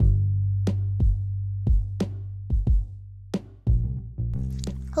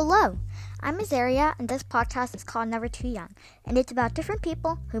Hello, I'm Azaria, and this podcast is called Never Too Young, and it's about different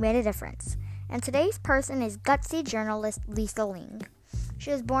people who made a difference. And today's person is gutsy journalist Lisa Ling. She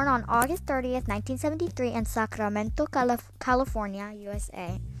was born on August 30th, 1973 in Sacramento, California,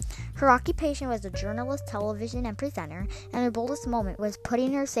 USA. Her occupation was a journalist, television, and presenter, and her boldest moment was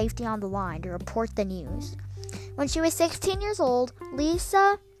putting her safety on the line to report the news. When she was 16 years old,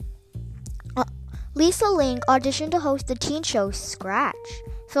 Lisa Ling auditioned to host the teen show Scratch,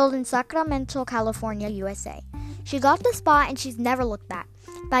 filmed in Sacramento, California, USA. She got the spot and she's never looked back.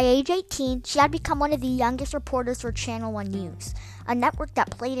 By age 18, she had become one of the youngest reporters for Channel 1 News, a network that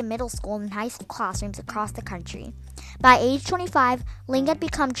played in middle school and high school classrooms across the country. By age 25, Ling had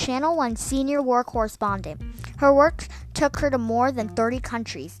become Channel 1 senior war correspondent. Her work took her to more than 30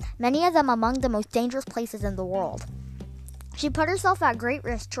 countries, many of them among the most dangerous places in the world. She put herself at great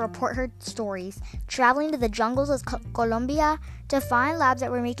risk to report her stories, traveling to the jungles of Colombia to find labs that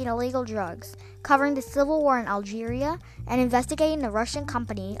were making illegal drugs, covering the civil war in Algeria, and investigating a Russian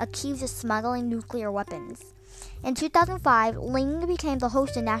company accused of smuggling nuclear weapons. In 2005, Ling became the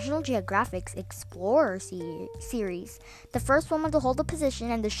host of National Geographic's Explorer series, the first woman to hold the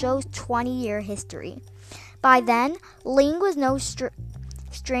position in the show's 20-year history. By then, Ling was no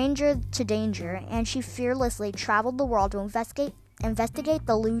stranger to danger, and she fearlessly traveled the world to investigate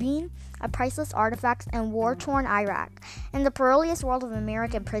the looting of priceless artifacts in war-torn Iraq and the perilous world of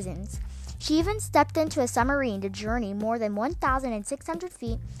American prisons. She even stepped into a submarine to journey more than 1,600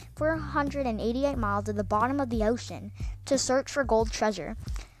 feet, 488 miles to the bottom of the ocean to search for gold treasure.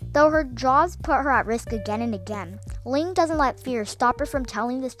 Though her jobs put her at risk again and again, Ling doesn't let fear stop her from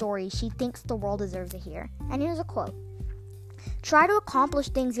telling the stories she thinks the world deserves to hear. And here's a quote. "Try to accomplish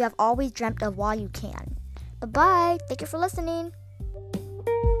things you have always dreamt of while you can." Bye-bye. Thank you for listening.